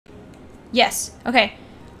Yes. Okay.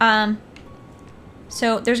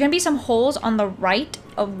 So there's gonna be some holes on the right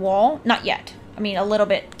of wall. Not yet. I mean, a little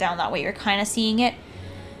bit down that way. You're kind of seeing it.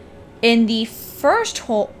 In the first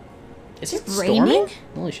hole... Is it raining? storming?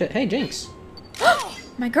 Holy shit. Hey, Jinx.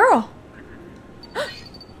 My girl.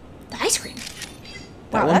 The ice cream.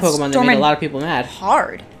 That Wow, one that's Pokemon that made a lot of people mad.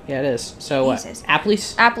 hard. Yeah, it is. So what? Jesus.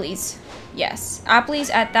 Appleys? Appleys. Yes. Appleys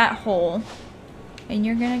at that hole. And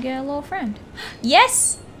you're gonna get a little friend.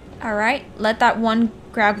 Yes! Alright. Let that one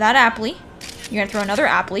grab that Appley. You're gonna throw another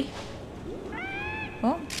Appley.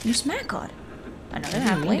 Oh, you smack God. Another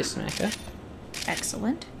Appley. Smack it.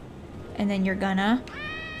 Excellent. And then you're gonna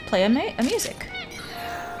play a music.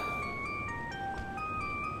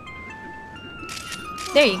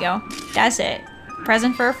 There you go. That's it.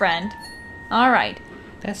 Present for a friend. Alright.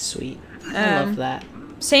 That's sweet. I love that.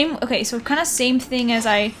 Same, okay, so kind of same thing as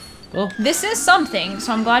Well, this is something,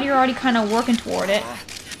 so I'm glad you're already kind of working toward it.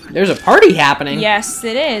 there's a party happening. Yes,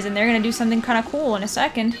 it is, and they're gonna do something kind of cool in a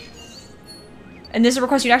second. And this is a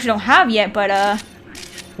request you actually don't have yet, but,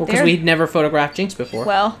 Well, because we'd never photographed Jinx before.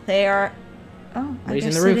 well, they are... Oh, I Raising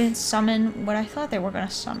guess the they roof. didn't summon what I thought they were gonna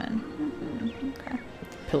summon. Okay.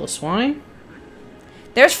 Pill of Swine?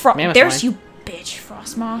 There's Mammoth you bitch,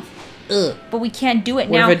 Frostmoth. Ugh. But we can't do it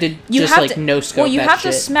What now. if I did You just, have like, to, no-scope well, you that have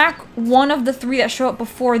to shit? smack one of the 3 that show up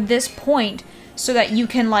before this point, so that you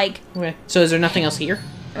can, like... Okay. So is there nothing else here?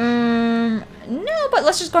 No, but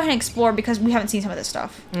let's just go ahead and explore, because we haven't seen some of this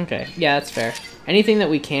stuff. Okay. Yeah, that's fair. Anything that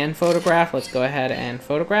we can photograph, let's go ahead and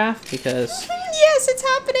photograph, because... Yes, it's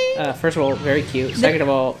happening! first of all, very cute. Second of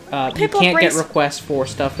all, you can't get requests for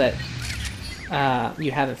stuff that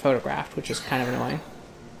you haven't photographed, which is kind of annoying.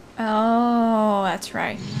 Oh, that's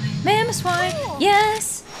right. Mamoswine,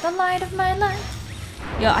 yes, the light of my life.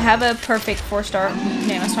 Yo, I have a perfect 4-star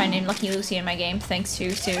Mamoswine named Lucky Lucy in my game, thanks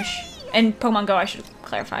to Sush. And Pokemon Go, I should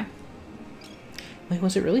clarify. Wait,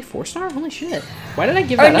 was it really 4-star? Holy shit. Why did I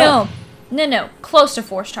give that up? No, close to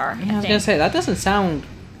 4-star. Yeah, I was gonna say, that doesn't sound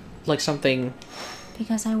like something...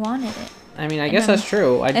 Because I wanted it. I mean, I guess that's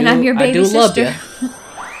true. I'm your baby sister. Love you.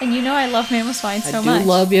 And you know I love Mamoswine so much. I do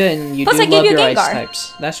love you, and you Plus, do I gave love you a your ice Gengar.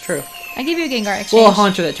 types. That's true. I gave you a Gengar exchange. Well, a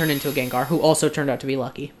Haunter that turned into a Gengar, who also turned out to be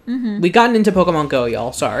lucky. We've gotten into Pokemon Go,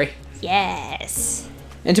 y'all. Sorry. Yes.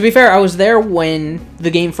 And to be fair, I was there when the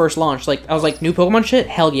game first launched. Like, I was like, new Pokemon shit?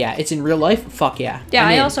 Hell yeah. It's in real life? Fuck yeah. Yeah,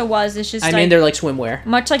 I also was. It's just I'm like... in there like swimwear.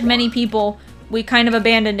 Much like many people, we kind of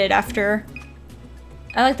abandoned it after...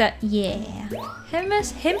 I like that. Yeah.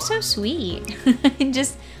 Him so sweet.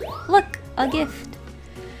 Just, look, a gift.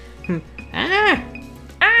 Ah!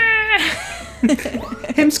 Ah!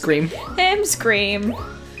 Him scream. Him scream.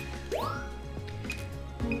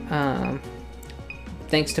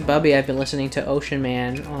 Thanks to Bubby, I've been listening to Ocean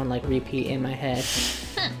Man on, like, repeat in my head.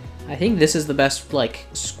 I think this is the best, like,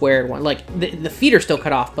 squared one. Like, the feet are still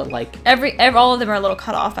cut off, but, like... all of them are a little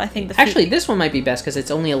cut off, and I think the feet... Actually, this one might be best, because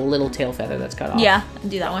it's only a little tail feather that's cut off. Yeah,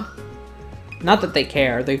 do that one. Not that they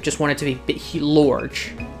care, they just want it to be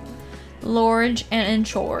large. Large and in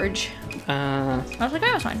charge. I was like,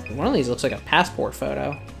 that was fine. One of these looks like a passport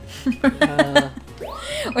photo.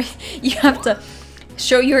 Wait, you have to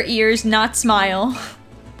show your ears, not smile.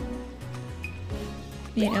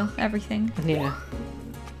 You know, everything. Yeah.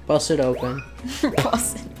 Bust it open.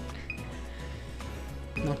 Bust it.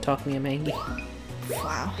 Don't talk me a mangy.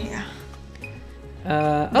 Wow, yeah.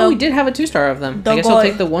 We did have a 2-star of them. I guess I'll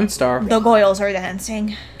take the 1-star. The Goyles are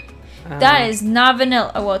dancing. That is not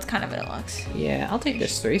vanilla. Oh, well, it's kind of vanilla. Yeah, I'll take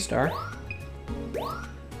this 3-star.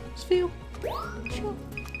 Sure.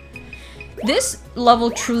 This level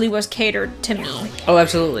truly was catered to me. Oh,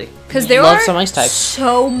 absolutely. Because there Love are some ice types.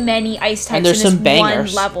 so many ice types And there's in this some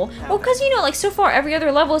bangers. one level. Well, because, you know, like, so far, every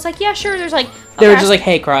other level is like, yeah, sure, there's, like... They were just like,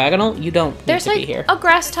 hey, Cryogonal, you don't need there's, to like, be here. a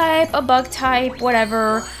grass type, a bug type,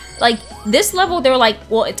 whatever. Like, this level, they're like,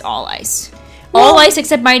 well, it's all ice. Well, all ice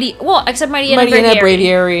except Mighty... Well, except Mighty and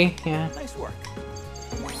Braviary. Yeah. Nice work.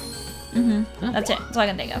 Huh? That's it. That's all I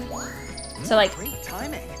can think of. So, like...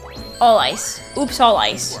 All ice. Oops, all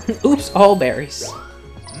ice. Oops, all berries.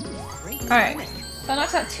 Alright. So I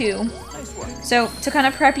knocked out 2. So, to kind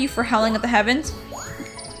of prep you for Howling at the Heavens,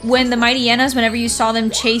 when the Mighty Yenas, whenever you saw them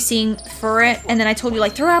chasing Furret, and then I told you,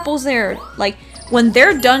 like, throw apples there, like, when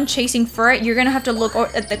they're done chasing Furret, you're gonna have to look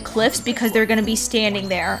at the cliffs because they're gonna be standing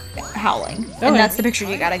there howling. Okay. And that's the picture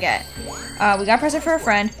you gotta get. We got Present for a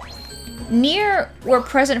Friend. Near where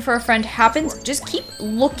Present for a Friend happens, just keep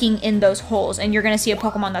looking in those holes, and you're gonna see a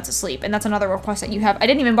Pokemon that's asleep. And that's another request that you have. I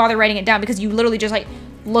didn't even bother writing it down because you literally just, like,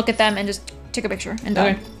 look at them and just take a picture and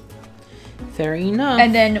done. Okay. Fair enough.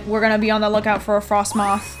 And then we're gonna be on the lookout for a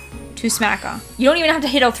Frostmoth to smack her. You don't even have to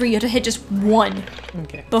hit all 3. You have to hit just 1.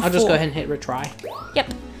 Okay. Before. I'll just go ahead and hit retry. Yep.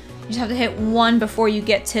 You just have to hit 1 before you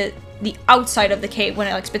get to the outside of the cave when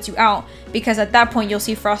it like spits you out, because at that point you'll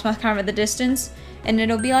see Frostmoth kind of at the distance, and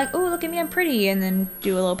it'll be like, "Oh, look at me, I'm pretty," and then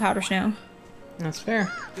do a little powder snow. That's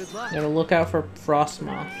fair. Gotta look out for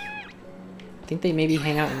Frostmoth. I think they maybe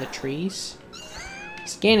hang out in the trees.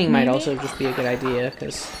 Scanning might also just be a good idea,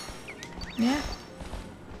 because... Yeah.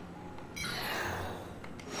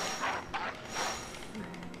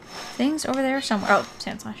 Things over there somewhere. Oh,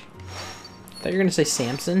 Sandslash. I thought you were gonna say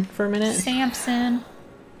Samson for a minute. Samson.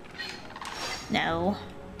 No.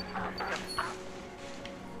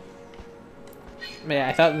 Yeah,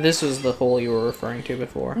 I thought this was the hole you were referring to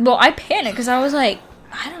before. Well, I panicked because I was like,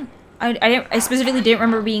 I specifically didn't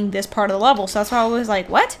remember being this part of the level, so that's why I was like,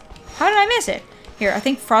 what? How did I miss it? Here, I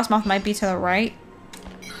think Frostmoth might be to the right.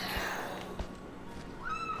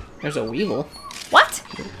 There's a Weevil. What?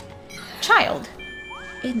 Child.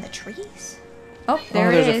 In the trees? Oh,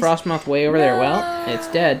 there it is. There's a Frostmoth way over there. Well, it's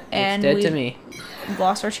dead. And it's dead to me.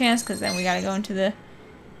 Lost our chance because then we gotta go into the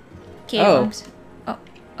cave rooms. Oh.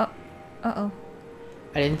 Uh-oh.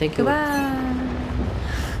 I didn't think Goodbye.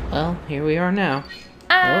 it would... Well, here we are now.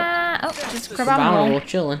 Just Crabominable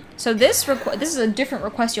chilling. So this is a different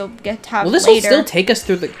request you'll get to have Well, this later. will still take us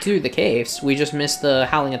through the caves. We just missed the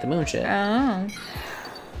Howling at the Moon shit. Oh.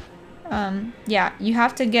 Yeah, you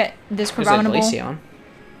have to get this There's a Crabominable. Glaceon.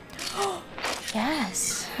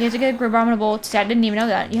 Yes. You have to get a Crabominable. I didn't even know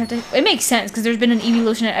that. You have to. It makes sense because there's been an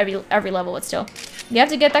evolution at every level, but still, you have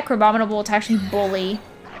to get that Crabominable to actually bully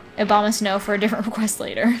Abomasnow for a different request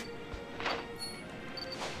later.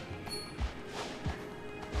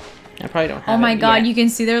 I probably don't have Oh my god, yet. you can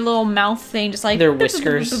see their little mouth thing just like... Their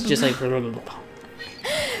whiskers just like...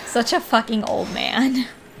 Such a fucking old man.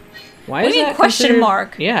 Why What is do you mean that question considered-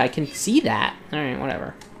 mark? Yeah, I can see that. Alright,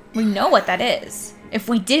 whatever. We know what that is. If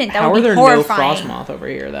we didn't, that How would are be there horrifying. no Frostmoth over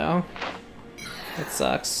here, though? That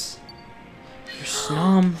sucks. There's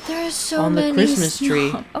Snom There's so on many the Christmas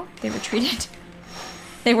tree. Oh, they retreated.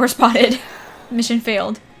 They were spotted. Mission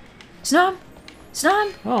failed. Snom!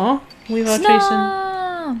 Snom! Oh, Weavile chasing.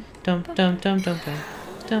 Snom! Dum dum dum dum dum.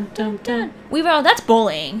 Dum dum dum. Weavile, that's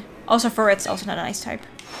bullying. Also, Furret's also not an ice type.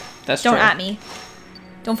 That's Don't true. at me.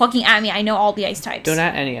 Don't fucking at me. I know all the ice types. Don't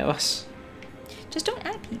at any of us. Just don't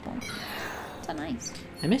at people. It's not nice.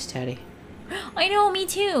 I miss Teddy. I know, me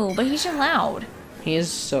too, but he's just loud. He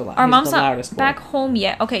is so loud. Our He's mom's the not loudest back boy. home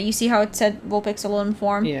yet. Okay, you see how it said Vulpix in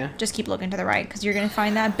form? Yeah. Just keep looking to the right, because you're going to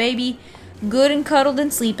find that baby good and cuddled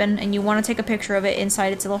and sleeping, and you want to take a picture of it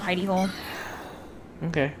inside its little hidey hole.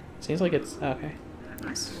 Okay. Seems like it's... Okay.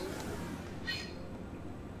 Yes.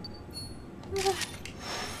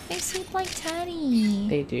 They sleep like Teddy.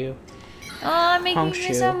 They do. Oh, I'm making Honk this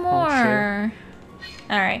shoe, some honk more.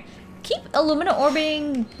 Alright. Keep Illumina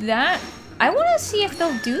orbiting that. I want to see if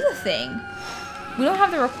they'll do the thing. We don't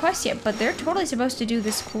have the request yet, but they're totally supposed to do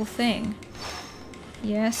this cool thing.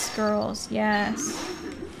 Yes, girls. Yes.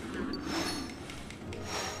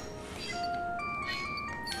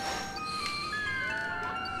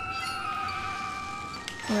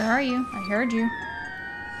 Where are you? I heard you.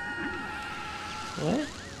 What?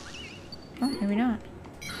 Oh, maybe not.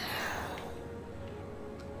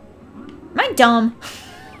 Am I dumb?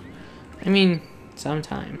 I mean,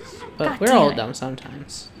 sometimes. But God we're damn all it. dumb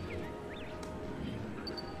sometimes.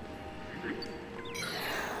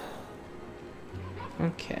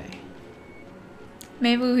 Okay.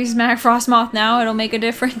 Maybe we smack Frostmoth now, it'll make a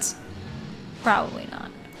difference. Probably not.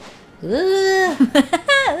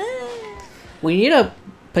 We need a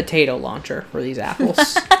potato launcher for these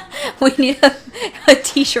apples. We need a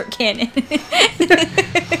t-shirt cannon.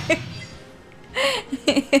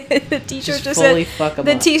 The t-shirt just fully said, fuck 'em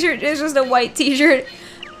the up. t-shirt is just a white t-shirt,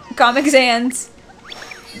 Comic Sans,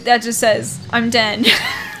 that just says, I'm 10.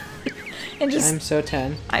 And just, I'm so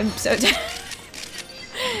 10. I'm so 10.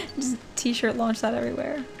 Just t-shirt launch that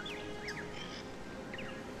everywhere.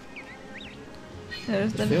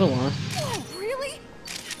 There's the... Vivillon. Oh, really?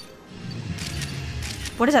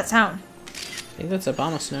 What does that sound? I think that's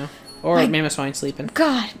Abomasnow. Or My- Mamoswine sleeping.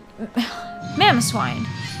 God. Mamoswine.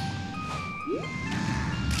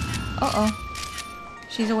 Uh-oh.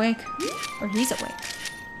 She's awake. Or he's awake.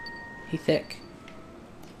 He thick.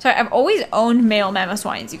 Sorry, I've always owned male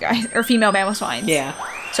Mamoswines, you guys. Or female Mamoswines. Yeah.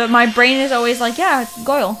 So my brain is always like, yeah,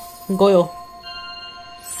 Goyle. Goyle.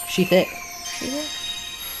 She thick.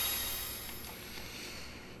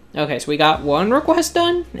 Okay, so we got one request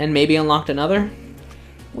done, and maybe unlocked another.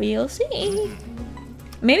 We'll see.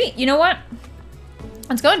 Maybe, you know what?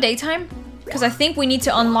 Let's go in daytime. Because I think we need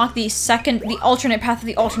to unlock the alternate path of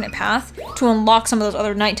the alternate path to unlock some of those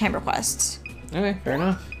other nighttime requests. Okay, fair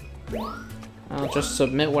enough. I'll just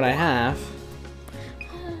submit what I have.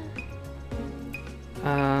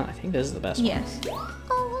 I think this is the best one. Yes.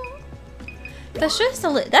 That's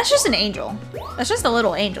just an angel. That's just a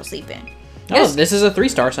little angel sleeping. Oh, this is a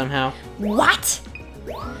 3-star somehow. What?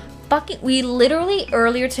 We literally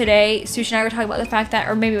earlier today, Sushi and I were talking about the fact that,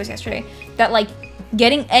 or maybe it was yesterday, that like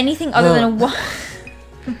getting anything other than a one,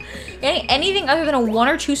 getting anything other than a 1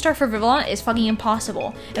 or 2 star for Vivillon is fucking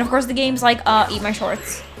impossible. And of course the game's like, eat my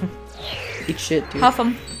shorts. Eat shit, dude. Huff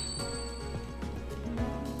them.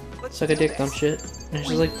 Suck a dick, dumb shit. And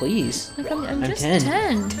she's like, please. Like I'm just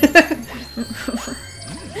 10. 10.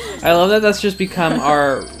 I love that that's just become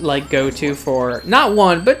our, like, go-to for not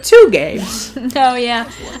 1, but 2 games. Oh, yeah.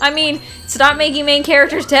 I mean, stop making main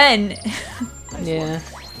characters 10. Yeah.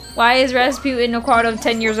 Why is Rasputin Aquato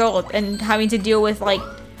 10 years old and having to deal with, like,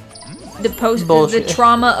 the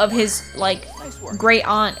trauma of his, like, great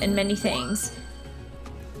aunt and many things?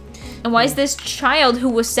 And why is this child who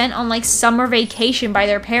was sent on, like, summer vacation by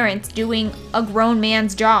their parents doing a grown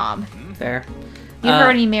man's job? Fair. You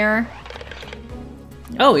heard me, Mirror.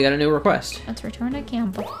 Oh, we got a new request. Let's return to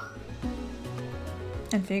camp.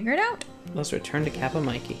 And figure it out. Let's return to Kappa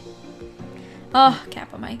Mikey. Oh,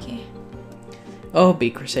 Kappa Mikey. Oh,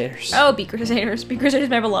 Beat Crusaders. Oh, Beat Crusaders. Beat Crusaders,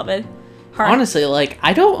 my beloved. Heart. Honestly, like,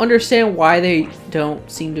 I don't understand why they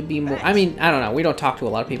don't seem to be more... I mean, I don't know. We don't talk to a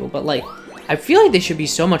lot of people, but, like, I feel like they should be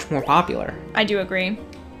so much more popular. I do agree.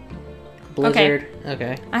 Blizzard.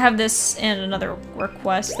 Okay. I have this and another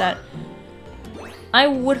request that I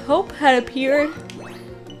would hope had appeared.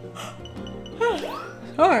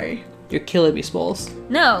 Sorry. Your Killer Bee Smalls.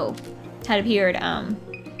 No. Had appeared,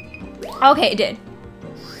 okay, it did.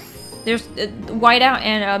 There's Whiteout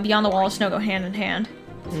and Beyond the Wall of Snow go hand in hand.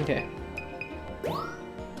 Okay.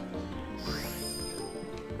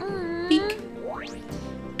 Peek.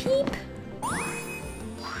 Peep.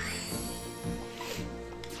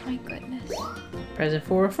 My goodness. Present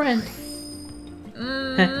for a friend.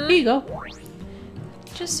 Here you go.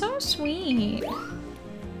 Just so sweet.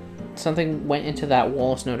 Something went into that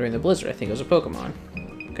wall of snow during the blizzard. I think it was a Pokemon.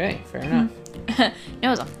 Okay, fair enough. No, it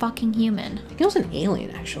was a fucking human. I think it was an alien,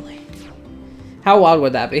 actually. How wild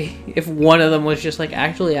would that be? If one of them was just like,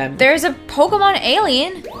 actually, I'm... There's a Pokemon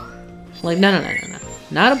alien. Like, no.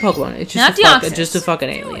 Not a Pokemon. It's just just a fucking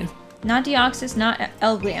alien. Not Deoxys, not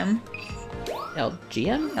Elgium.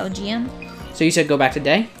 LGM? LGM. So you said go back to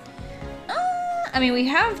day? I mean, we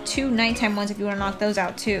have 2 nighttime ones if you want to knock those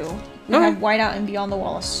out, too. We have Whiteout and Beyond the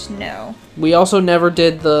Wall of Snow. We also never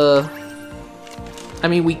did the... I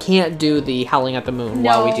mean, we can't do the Howling at the Moon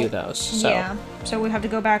while we do those, so... Yeah, so we have to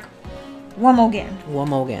go back one more again. One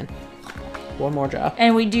more job.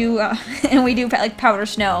 And we do, like, Powder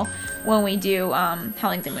Snow when we do,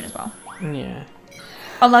 Howling at the Moon as well. Yeah.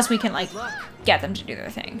 Unless we can, like, get them to do their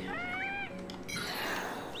thing.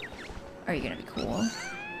 Are you gonna be cool,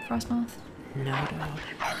 Frostmoth? No, dog.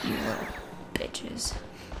 You little bitches.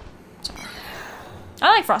 Sorry. I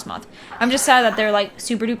like Frostmoth. I'm just sad that they're like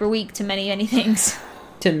super duper weak to many things.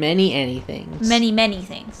 To many anythings. Many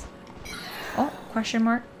things. Oh, question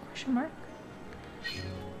mark? Question mark?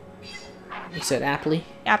 You said aptly?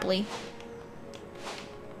 Aptly.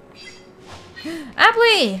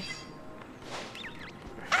 Aptly!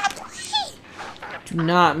 Do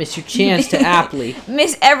not miss your chance to aptly.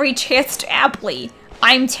 Miss every chance to aptly.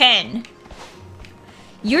 I'm 10.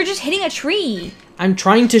 You're just hitting a tree. I'm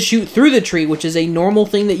trying to shoot through the tree, which is a normal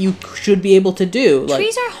thing that you should be able to do. Like,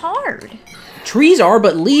 trees are hard. Trees are,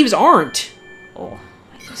 but leaves aren't. Oh,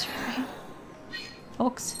 I guess you're right.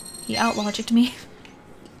 Folks, he out-logicked me.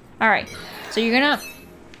 Alright, so you're gonna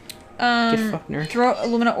throw a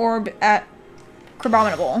Lumina Orb at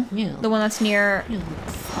Crabominable. Yeah. The one that's near... Yeah.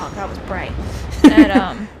 Fuck, that was bright.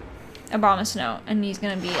 At, Abomasnow. And he's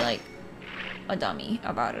gonna be, like, a dummy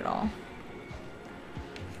about it all.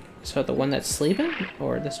 So the one that's sleeping?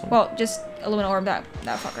 Or this one? Well, just Illumina Orb that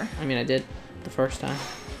fucker. I mean, I did the first time.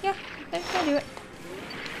 Yeah, I do it.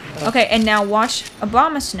 Okay, and now watch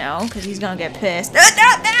Abomasnow, because he's gonna get pissed.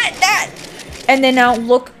 That! And then now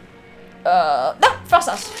look...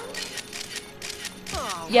 Frostos!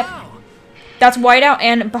 Yep. That's Whiteout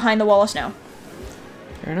and behind the Wall of Snow.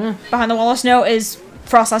 Fair enough. Behind the Wall of Snow is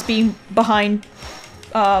Frostos being behind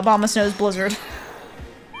Abomasnow's Blizzard.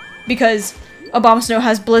 Because Abomasnow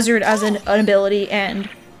has Blizzard as an ability, and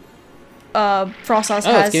Frostos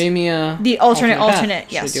has it's giving me the alternate.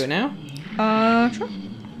 Should Yes. we do it now? Sure.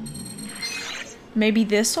 Maybe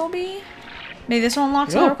this will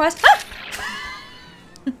unlock some request. Ah!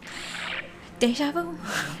 Deja vu.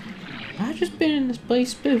 I've just been in this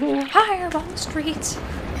place before. Higher on the streets.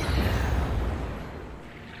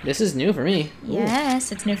 This is new for me.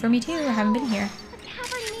 Yes, it's new for me too. I haven't been here.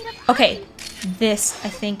 Okay, this I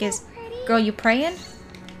think is... Girl, you praying?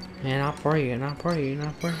 Man, I'll pray you, and I'll pray you, and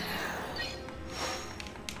I'll pray.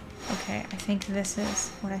 Okay, I think this is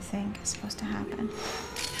what I think is supposed to happen.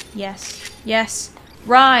 Yes. Yes.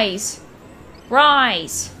 Rise!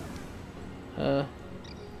 Rise!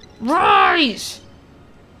 Rise!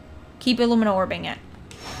 Keep Illumina orbing it.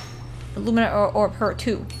 Illumina orb her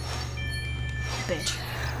too. Bitch.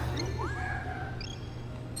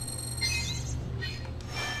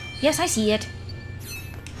 Yes, I see it.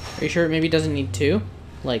 Are you sure it maybe doesn't need 2?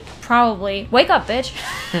 Like... Probably. Wake up, bitch.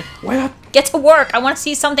 Wake up! Get to work. I want to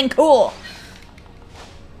see something cool.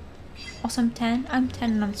 Also, I'm 10. I'm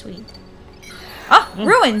 10 and I'm sweet. Ah,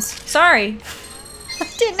 ruins. Sorry. I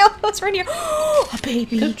didn't know it was right here. A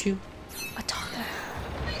baby. Pikachu. A toddler.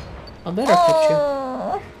 A better Pikachu.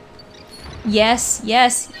 Oh. Yes,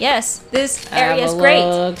 yes, yes. This area is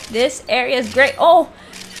great. This area is great. Oh,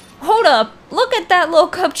 hold up. Look at that little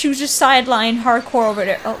Cupchu just sideline hardcore over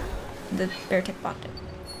there. Oh, the bear tick blocked it.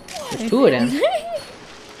 There's 2 of them.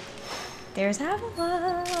 There's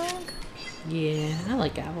Avalugg. Yeah, I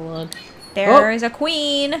like Avalugg. There is a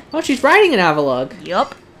queen. Oh, she's riding an Avalugg.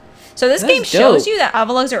 Yup. So this game shows you that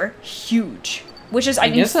Avaluggs are huge. Which is, I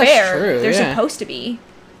mean, fair. True, they're yeah. supposed to be.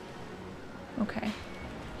 Okay.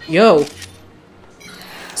 Yo.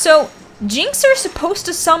 So, Jinx are supposed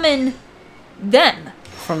to summon them.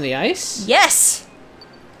 From the ice? Yes!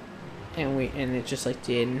 And it just like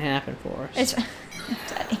didn't happen for us. It's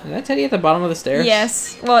Teddy. Is that Teddy at the bottom of the stairs?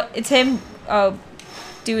 Yes. Well, it's him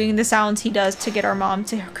doing the sounds he does to get our mom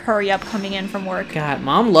to hurry up coming in from work. God,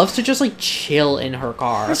 Mom loves to just like chill in her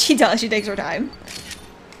car. She does. She takes her time.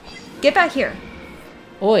 Get back here.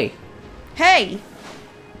 Oi. Hey!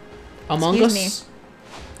 Among Excuse Us?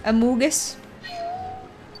 Amogus.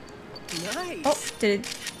 Nice. Oh, did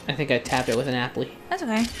it... I think I tapped it with an apple. That's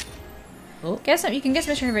okay. Oh. Guess you can get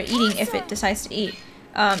some of it eating if it decides to eat.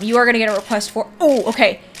 You are gonna get a request for... Oh,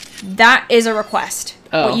 okay. That is a request.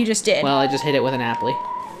 Oh. What you just did. Well, I just hit it with an apple.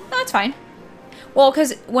 No, that's fine. Well,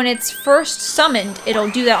 because when it's first summoned, it'll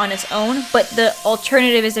do that on its own. But the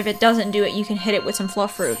alternative is if it doesn't do it, you can hit it with some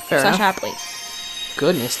fluff fruit. Fair slash enough. apple.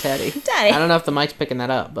 Goodness, Teddy. Daddy. I don't know if the mic's picking that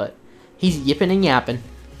up, but he's yipping and yapping.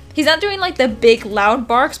 He's not doing like the big loud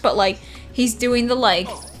barks, but like he's doing the like...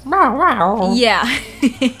 Yeah.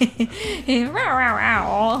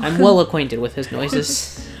 I'm well acquainted with his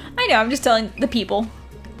noises. I know, I'm just telling the people.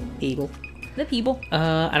 Evil. The people.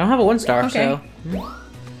 I don't have a 1-star, Okay.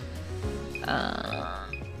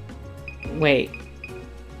 so... Wait.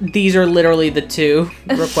 These are literally the 2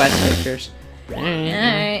 request pictures.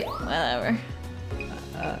 Alright, whatever.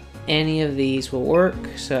 Any of these will work,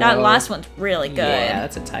 so... That last one's really good. Yeah,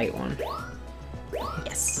 that's a tight one.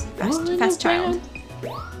 Yes. Fast child.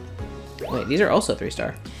 Wait, these are also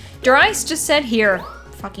 3-star. Darice just said here.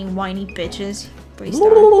 Fucking whiny bitches.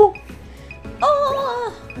 3-star.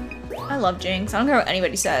 Oh, I love Jinx. I don't care what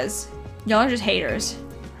anybody says. Y'all are just haters.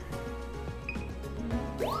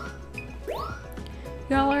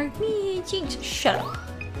 Y'all are me, Jinx. Shut up.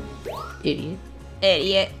 Idiot.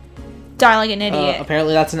 Idiot. Die like an idiot.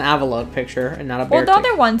 Apparently that's an Avalugg picture and not a bear Well, the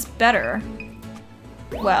tick. other one's better.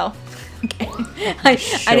 Well, okay. I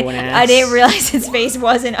ass. didn't realize his face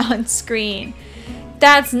wasn't on screen.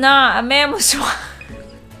 That's not a mammal swat.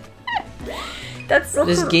 That's so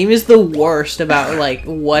This game is the worst about like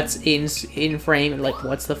what's in frame and like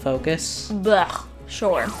what's the focus. Blech.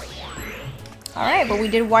 Sure. Alright, but we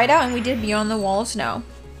did Whiteout and we did Beyond the Wall of Snow.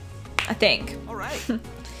 I think. All right.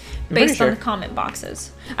 Based on the comment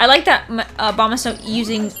boxes. I like that Obama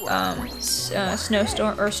using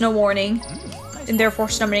snowstorm or snow warning and therefore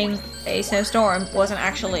summoning a snowstorm wasn't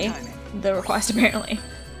actually the request apparently.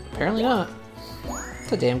 Apparently not.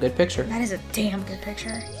 It's a damn good picture. That is a damn good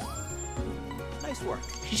picture. Nice work.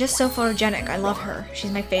 She's just so photogenic. I love her.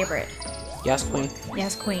 She's my favorite. Yes, queen.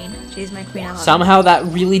 Yes, queen. She's my queen. I love her. Somehow that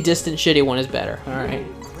really distant shitty one is better. Alright.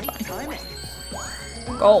 Great timing.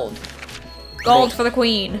 Gold. Gold for the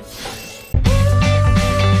queen.